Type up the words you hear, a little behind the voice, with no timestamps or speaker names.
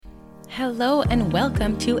Hello and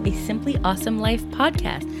welcome to a Simply Awesome Life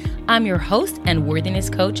podcast. I'm your host and worthiness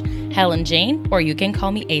coach, Helen Jane, or you can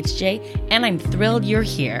call me HJ, and I'm thrilled you're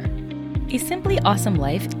here. A Simply Awesome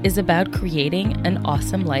Life is about creating an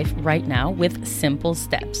awesome life right now with simple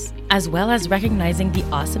steps, as well as recognizing the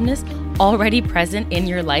awesomeness already present in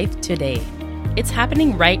your life today. It's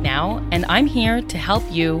happening right now, and I'm here to help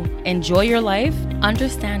you enjoy your life,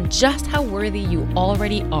 understand just how worthy you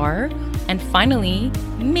already are, and finally,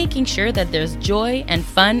 making sure that there's joy and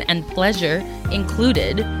fun and pleasure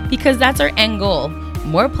included, because that's our end goal.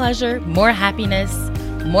 More pleasure, more happiness,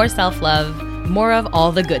 more self-love, more of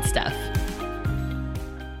all the good stuff.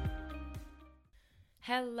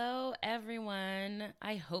 Hello, everyone.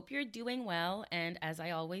 I hope you're doing well, and as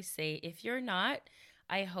I always say, if you're not,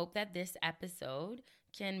 I hope that this episode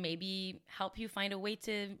can maybe help you find a way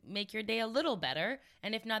to make your day a little better.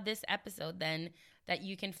 And if not this episode, then that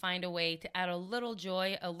you can find a way to add a little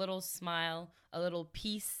joy, a little smile, a little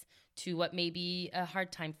peace to what may be a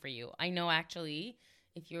hard time for you. I know actually,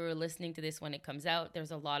 if you're listening to this when it comes out,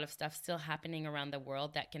 there's a lot of stuff still happening around the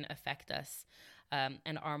world that can affect us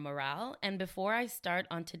and our morale. And before I start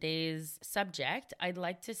on today's subject, I'd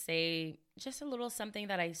like to say just a little something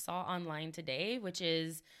that I saw online today, which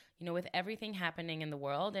is, with everything happening in the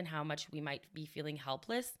world and how much we might be feeling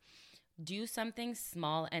helpless, do something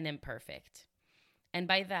small and imperfect. And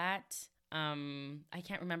by that, I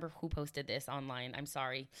can't remember who posted this online. I'm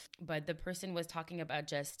sorry. But the person was talking about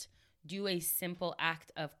just do a simple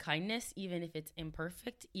act of kindness, even if it's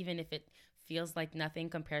imperfect, even if it feels like nothing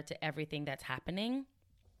compared to everything that's happening.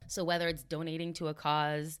 So whether it's donating to a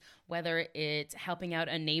cause, whether it's helping out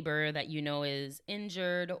a neighbor that you know is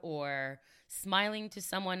injured, or smiling to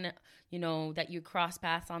someone, that you cross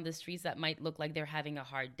paths on the streets that might look like they're having a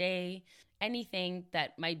hard day, anything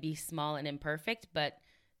that might be small and imperfect, but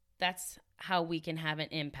that's how we can have an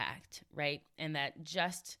impact, right? And that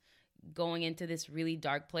just going into this really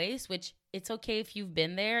dark place, which it's okay if you've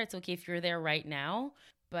been there, it's okay if you're there right now,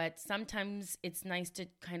 but sometimes it's nice to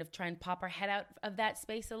kind of try and pop our head out of that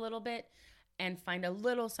space a little bit and find a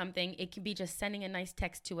little something. It can be just sending a nice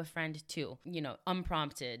text to a friend too,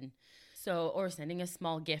 unprompted. Or sending a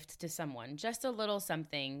small gift to someone, just a little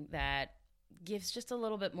something that gives just a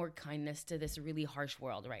little bit more kindness to this really harsh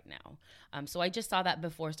world right now. So I just saw that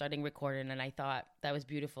before starting recording, and I thought that was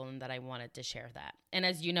beautiful and that I wanted to share that. And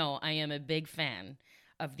as you know, I am a big fan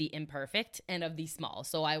of the imperfect and of the small.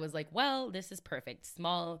 So I was like, well, this is perfect.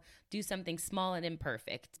 Small, do something small and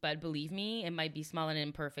imperfect. But believe me, it might be small and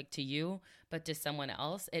imperfect to you, but to someone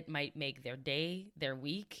else, it might make their day, their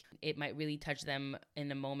week. It might really touch them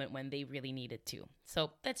in a moment when they really need it to.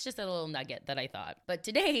 So that's just a little nugget that I thought. But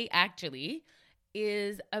today, actually,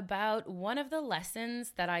 is about one of the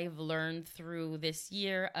lessons that I've learned through this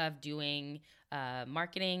year of doing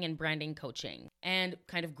marketing and branding coaching and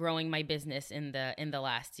kind of growing my business in the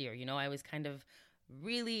last year. I was kind of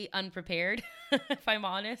really unprepared, if I'm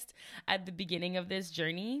honest, at the beginning of this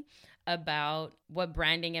journey about what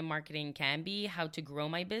branding and marketing can be, how to grow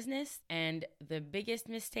my business. And the biggest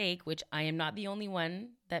mistake, which I am not the only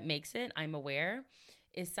one that makes it, I'm aware,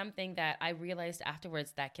 is something that I realized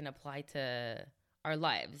afterwards that can apply to our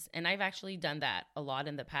lives. And I've actually done that a lot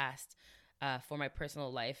in the past for my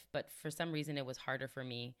personal life, but for some reason it was harder for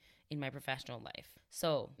me in my professional life.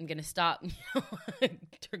 So I'm going to stop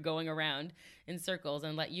going around in circles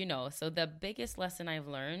and let you know. So the biggest lesson I've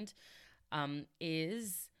learned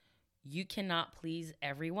is you cannot please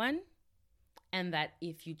everyone, and that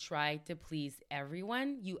if you try to please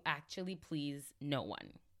everyone, you actually please no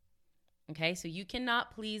one. Okay, so you cannot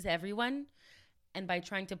please everyone, and by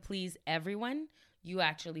trying to please everyone, you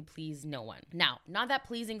actually please no one. Now, not that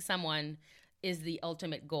pleasing someone is the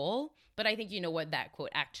ultimate goal, but I think you know what that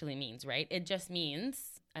quote actually means, right? It just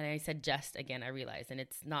means, and I said just again, I realize, and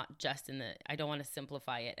it's not just I don't want to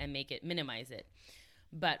simplify it and minimize it.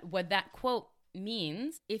 But what that quote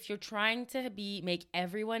means, if you're trying to make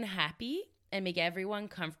everyone happy and make everyone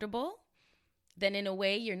comfortable, then in a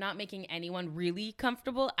way, you're not making anyone really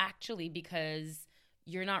comfortable, actually, because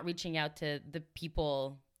you're not reaching out to the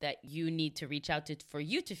people that you need to reach out to for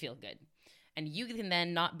you to feel good. And you can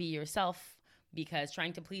then not be yourself, because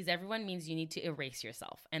trying to please everyone means you need to erase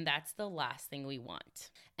yourself. And that's the last thing we want.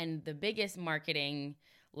 And the biggest marketing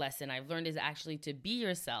lesson I've learned is actually to be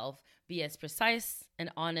yourself, be as precise and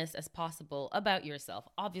honest as possible about yourself,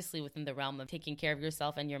 obviously within the realm of taking care of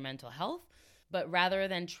yourself and your mental health. But rather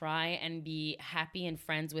than try and be happy and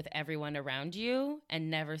friends with everyone around you and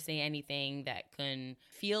never say anything that can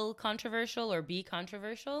feel controversial or be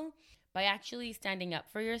controversial, by actually standing up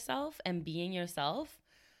for yourself and being yourself,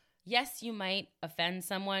 yes, you might offend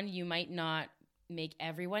someone. You might not make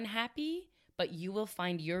everyone happy, but you will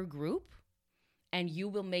find your group and you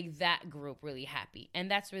will make that group really happy.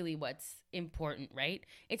 And that's really what's important, right?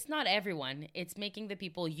 It's not everyone, it's making the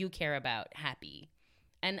people you care about happy.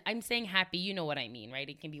 And I'm saying happy, you know what I mean, right?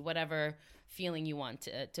 It can be whatever feeling you want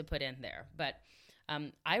to put in there. But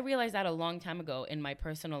I realized that a long time ago in my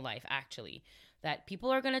personal life, actually, that people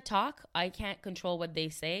are going to talk. I can't control what they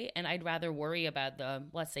say. And I'd rather worry about the,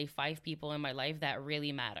 let's say, 5 people in my life that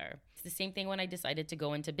really matter. It's the same thing when I decided to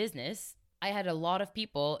go into business. I had a lot of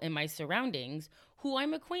people in my surroundings who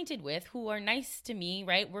I'm acquainted with, who are nice to me,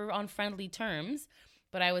 right? We're on friendly terms.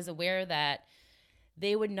 But I was aware that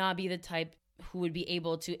they would not be the type who would be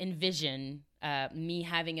able to envision me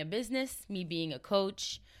having a business, me being a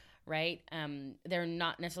coach, right? They're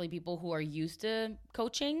not necessarily people who are used to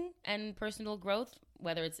coaching and personal growth,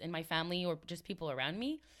 whether it's in my family or just people around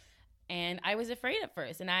me. And I was afraid at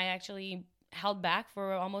first. And I actually held back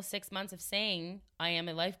for almost 6 months of saying I am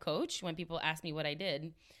a life coach when people asked me what I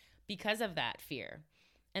did because of that fear.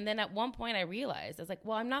 And then at one point I realized, I was like,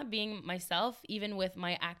 well, I'm not being myself even with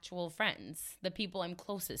my actual friends, the people I'm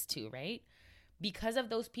closest to, right? Because of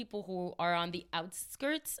those people who are on the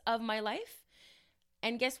outskirts of my life.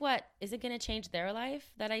 And guess what? Is it going to change their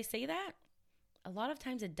life that I say that? A lot of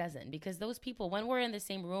times it doesn't, because those people, when we're in the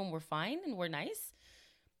same room, we're fine and we're nice,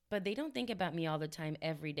 but they don't think about me all the time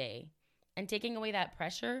every day. And taking away that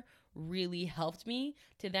pressure really helped me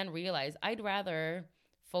to then realize I'd rather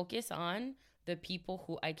focus on the people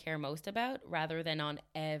who I care most about rather than on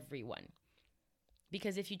everyone.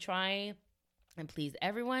 Because if you try and please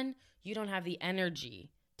everyone, you don't have the energy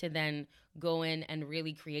to then go in and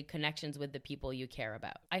really create connections with the people you care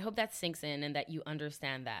about. I hope that sinks in and that you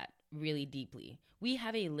understand that really deeply. We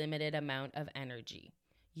have a limited amount of energy.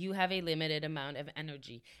 You have a limited amount of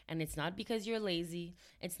energy. And it's not because you're lazy.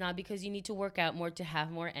 It's not because you need to work out more to have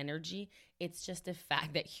more energy. It's just the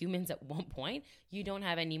fact that humans at one point, you don't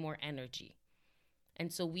have any more energy.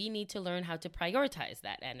 And so we need to learn how to prioritize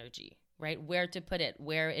that energy, right? Where to put it,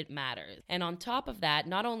 where it matters. And on top of that,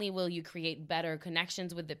 not only will you create better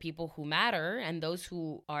connections with the people who matter and those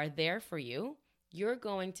who are there for you, you're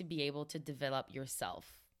going to be able to develop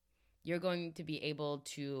yourself. You're going to be able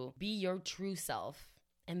to be your true self.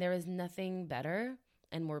 And there is nothing better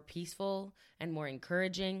and more peaceful and more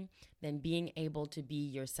encouraging than being able to be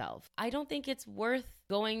yourself. I don't think it's worth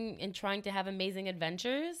going and trying to have amazing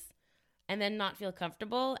adventures and then not feel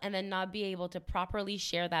comfortable and then not be able to properly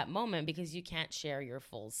share that moment because you can't share your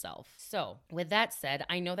full self. So with that said,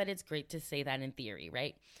 I know that it's great to say that in theory,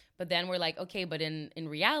 right? But then we're like, okay, but in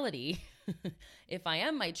reality, if I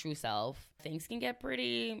am my true self, things can get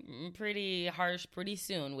pretty harsh pretty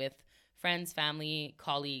soon with friends, family,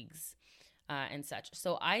 colleagues, and such.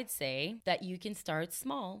 So I'd say that you can start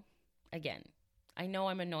small. Again, I know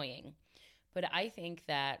I'm annoying, but I think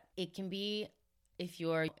that it can be, if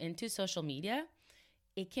you're into social media,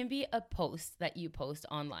 it can be a post that you post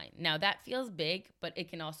online. Now that feels big, but it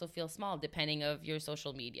can also feel small depending of your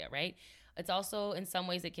social media, right? It's also, in some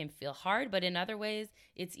ways, it can feel hard, but in other ways,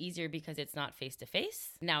 it's easier because it's not face to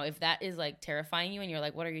face. Now, if that is like terrifying you and you're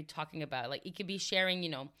like, what are you talking about? Like, it could be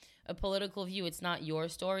sharing, a political view. It's not your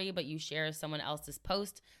story, but you share someone else's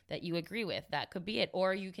post that you agree with. That could be it.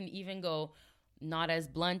 Or you can even go not as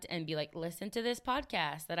blunt and be like, listen to this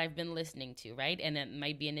podcast that I've been listening to, right? And it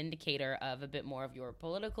might be an indicator of a bit more of your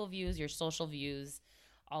political views, your social views,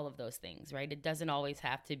 all of those things, right? It doesn't always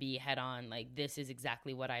have to be head on, like, this is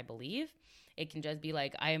exactly what I believe. It can just be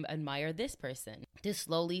like, I admire this person. To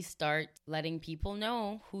slowly start letting people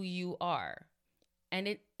know who you are. And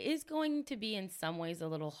it is going to be in some ways a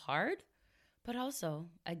little hard, but also,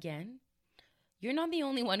 again, you're not the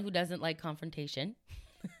only one who doesn't like confrontation.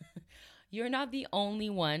 You're not the only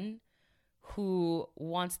one who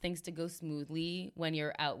wants things to go smoothly when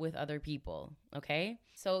you're out with other people, okay?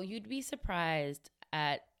 So you'd be surprised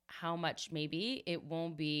at how much maybe it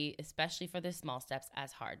won't be, especially for the small steps,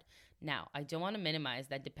 as hard. Now, I don't want to minimize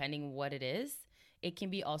that depending what it is, it can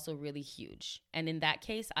be also really huge. And in that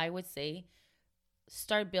case, I would say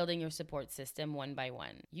start building your support system one by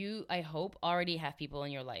one. You, I hope, already have people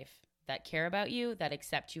in your life that care about you, that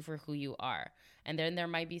accept you for who you are. And then there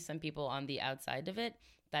might be some people on the outside of it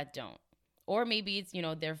that don't. Or maybe it's,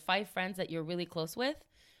 there are 5 friends that you're really close with,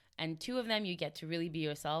 and 2 of them you get to really be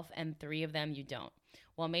yourself, and 3 of them you don't.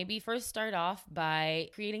 Well, maybe first start off by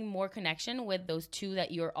creating more connection with those 2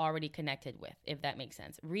 that you're already connected with, if that makes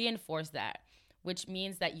sense. Reinforce that which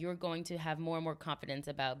means that you're going to have more and more confidence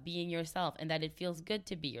about being yourself and that it feels good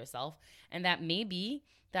to be yourself. And that maybe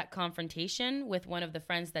that confrontation with one of the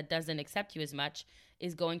friends that doesn't accept you as much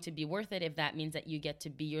is going to be worth it if that means that you get to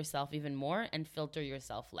be yourself even more and filter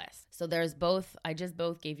yourself less. So there's both. I just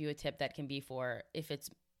both gave you a tip that can be for if it's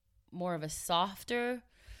more of a softer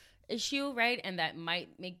issue, right? And that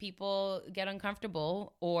might make people get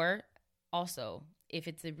uncomfortable, or also if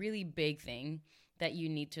it's a really big thing that you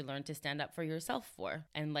need to learn to stand up for yourself for.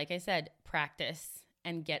 And like I said, practice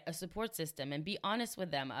and get a support system and be honest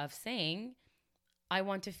with them of saying, I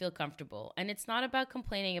want to feel comfortable. And it's not about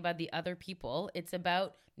complaining about the other people. It's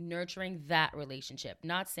about nurturing that relationship,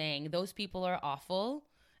 not saying those people are awful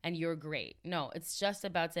and you're great. No, it's just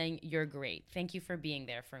about saying you're great. Thank you for being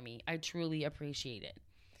there for me. I truly appreciate it.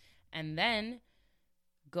 And then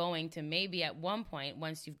going to maybe at one point,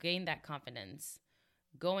 once you've gained that confidence,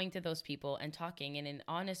 going to those people and talking in an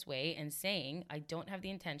honest way and saying, I don't have the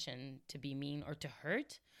intention to be mean or to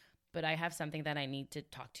hurt, but I have something that I need to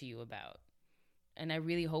talk to you about. And I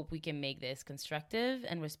really hope we can make this constructive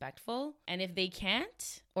and respectful. And if they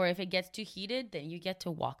can't, or if it gets too heated, then you get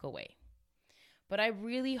to walk away. But I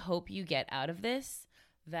really hope you get out of this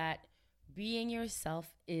that being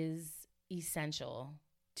yourself is essential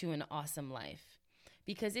to an awesome life.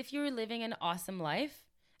 Because if you're living an awesome life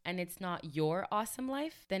and it's not your awesome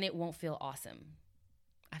life, then it won't feel awesome.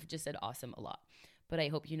 I've just said awesome a lot, but I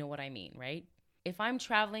hope you know what I mean, right? If I'm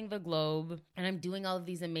traveling the globe and I'm doing all of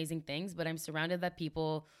these amazing things, but I'm surrounded by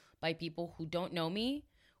people who don't know me,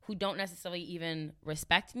 who don't necessarily even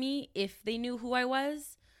respect me if they knew who I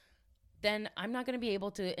was, then I'm not going to be able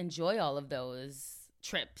to enjoy all of those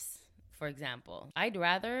trips, for example. I'd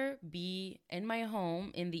rather be in my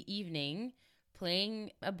home in the evening playing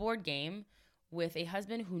a board game with a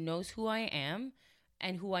husband who knows who I am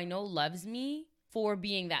and who I know loves me for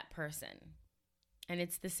being that person. And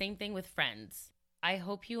it's the same thing with friends. I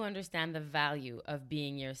hope you understand the value of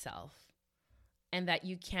being yourself and that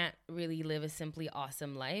you can't really live a simply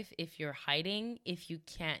awesome life if you're hiding, if you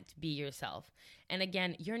can't be yourself. And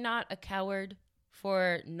again, you're not a coward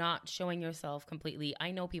for not showing yourself completely.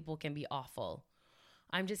 I know people can be awful.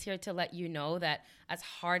 I'm just here to let you know that as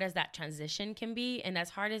hard as that transition can be and as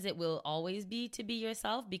hard as it will always be to be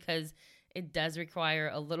yourself, because it does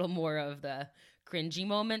require a little more of the cringy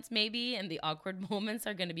moments maybe, and the awkward moments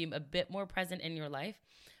are going to be a bit more present in your life.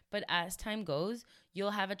 But as time goes,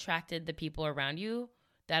 you'll have attracted the people around you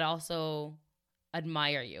that also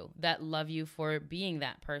admire you, that love you for being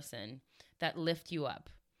that person, that lift you up.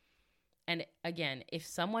 And again, if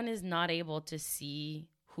someone is not able to see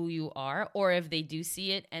who you are, or if they do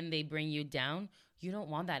see it and they bring you down, you don't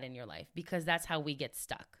want that in your life, because that's how we get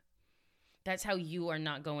stuck. That's how you are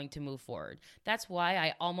not going to move forward. That's why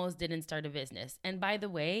I almost didn't start a business. And by the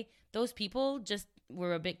way, those people just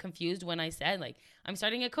were a bit confused when I said, like, I'm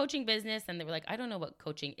starting a coaching business. And they were like, I don't know what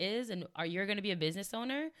coaching is. And are you going to be a business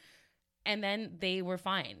owner? And then they were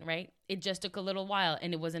fine, right? It just took a little while.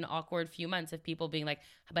 And it was an awkward few months of people being like,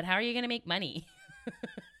 but how are you going to make money?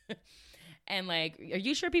 And like, are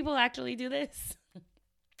you sure people actually do this?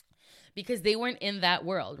 Because they weren't in that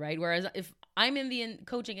world, right? Whereas if I'm in the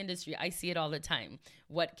coaching industry, I see it all the time,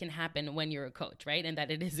 what can happen when you're a coach, right? And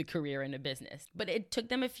that it is a career and a business. But it took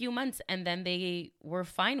them a few months and then they were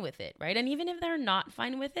fine with it, right? And even if they're not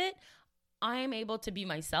fine with it, I'm able to be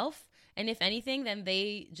myself. And if anything, then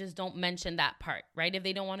they just don't mention that part, right? If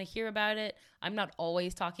they don't want to hear about it, I'm not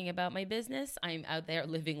always talking about my business. I'm out there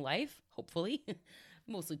living life, hopefully.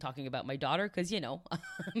 Mostly talking about my daughter because, you know,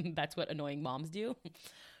 that's what annoying moms do.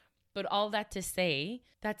 But all that to say,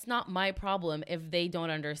 that's not my problem if they don't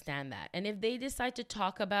understand that. And if they decide to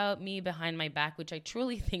talk about me behind my back, which I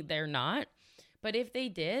truly think they're not, but if they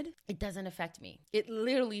did, it doesn't affect me. It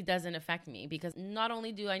literally doesn't affect me, because not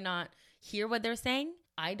only do I not hear what they're saying,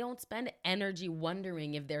 I don't spend energy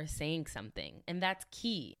wondering if they're saying something. And that's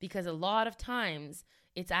key, because a lot of times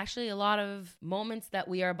it's actually a lot of moments that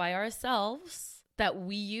we are by ourselves that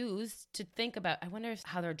we use to think about, I wonder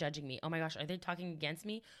how they're judging me. Oh my gosh, are they talking against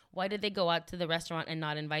me? Why did they go out to the restaurant and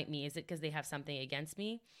not invite me? Is it because they have something against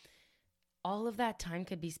me? All of that time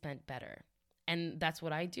could be spent better. And that's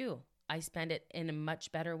what I do. I spend it in a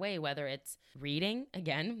much better way, whether it's reading,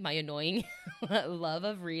 again, my annoying love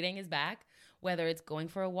of reading is back, whether it's going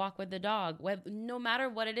for a walk with the dog, no matter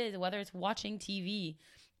what it is, whether it's watching TV,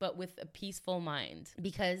 but with a peaceful mind,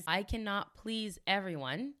 because I cannot please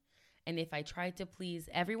everyone. And if I try to please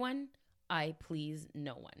everyone, I please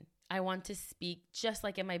no one. I want to speak just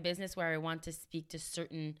like in my business, where I want to speak to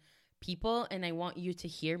certain people and I want you to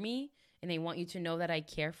hear me and I want you to know that I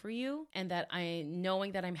care for you, and that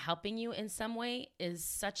knowing that I'm helping you in some way is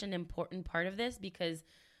such an important part of this, because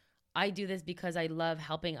I do this because I love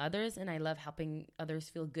helping others and I love helping others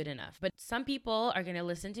feel good enough. But some people are going to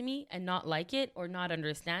listen to me and not like it or not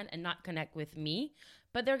understand and not connect with me,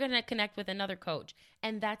 but they're going to connect with another coach.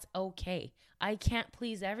 And that's okay. I can't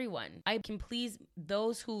please everyone. I can please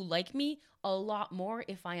those who like me a lot more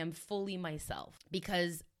if I am fully myself,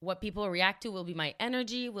 because what people react to will be my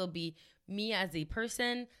energy, will be me as a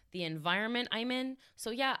person, the environment I'm in.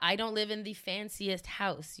 So yeah, I don't live in the fanciest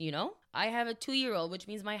house, you know? I have a 2-year-old, which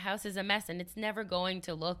means my house is a mess and it's never going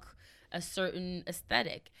to look a certain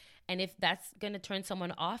aesthetic. And if that's going to turn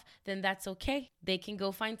someone off, then that's okay. They can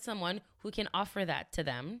go find someone who can offer that to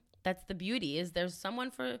them. That's the beauty, is there's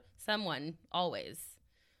someone for someone always.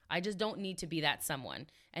 I just don't need to be that someone,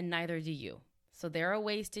 and neither do you. So there are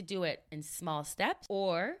ways to do it in small steps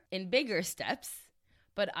or in bigger steps.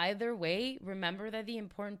 But either way, remember that the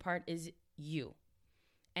important part is you.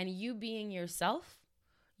 And you being yourself,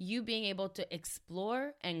 you being able to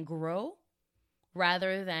explore and grow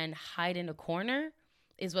rather than hide in a corner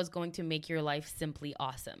is what's going to make your life simply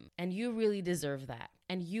awesome. And you really deserve that.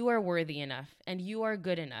 And you are worthy enough. And you are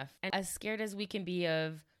good enough. And as scared as we can be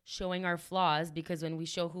of showing our flaws, because when we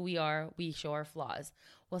show who we are, we show our flaws.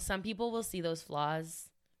 Well, some people will see those flaws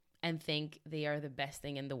and think they are the best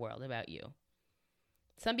thing in the world about you.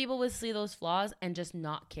 Some people will see those flaws and just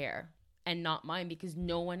not care and not mind, because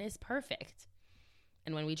no one is perfect.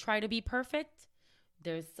 And when we try to be perfect,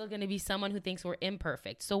 there's still going to be someone who thinks we're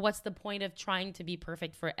imperfect. So what's the point of trying to be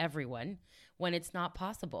perfect for everyone when it's not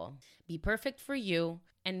possible? Be perfect for you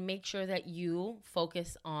and make sure that you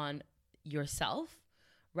focus on yourself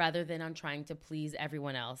rather than on trying to please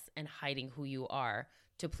everyone else and hiding who you are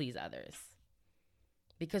to please others.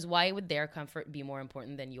 Because why would their comfort be more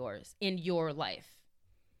important than yours in your life?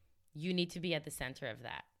 You need to be at the center of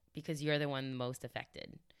that, because you're the one most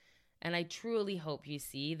affected. And I truly hope you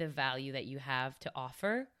see the value that you have to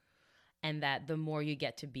offer, and that the more you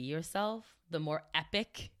get to be yourself, the more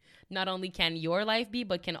epic not only can your life be,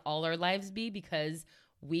 but can all our lives be, because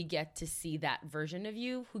we get to see that version of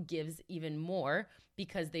you who gives even more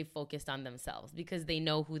because they focused on themselves, because they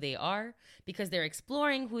know who they are, because they're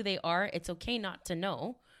exploring who they are. It's okay not to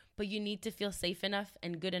know, but you need to feel safe enough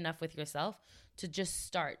and good enough with yourself to just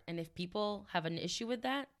start. And if people have an issue with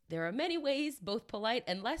that, there are many ways, both polite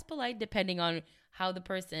and less polite, depending on how the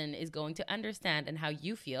person is going to understand and how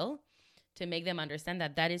you feel, to make them understand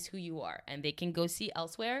that that is who you are. And they can go see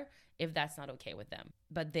elsewhere if that's not okay with them.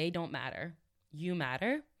 But they don't matter. You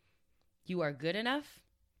matter. You are good enough.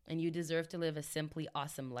 And you deserve to live a simply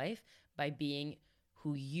awesome life by being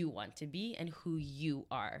who you want to be and who you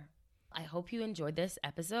are. I hope you enjoyed this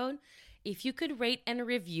episode. If you could rate and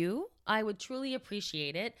review, I would truly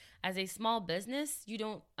appreciate it. As a small business, you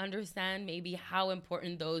don't understand maybe how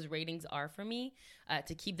important those ratings are for me,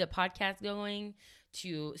 to keep the podcast going,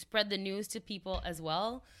 to spread the news to people as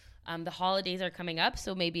well. The holidays are coming up,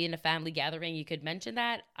 so maybe in a family gathering, you could mention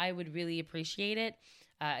that. I would really appreciate it.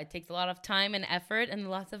 It takes a lot of time and effort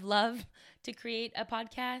and lots of love to create a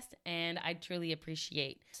podcast, and I truly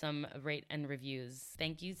appreciate some rate and reviews.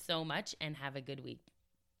 Thank you so much, and have a good week.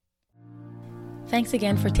 Thanks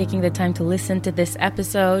again for taking the time to listen to this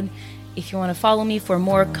episode. If you want to follow me for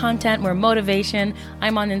more content, more motivation,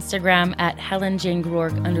 I'm on Instagram at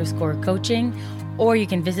HelenJaneGroark_coaching, or you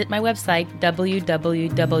can visit my website,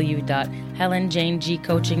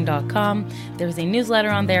 www.helenjanegcoaching.com. There's a newsletter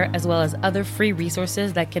on there, as well as other free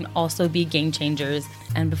resources that can also be game changers.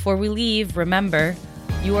 And before we leave, remember,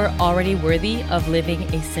 you are already worthy of living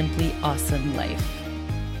a simply awesome life.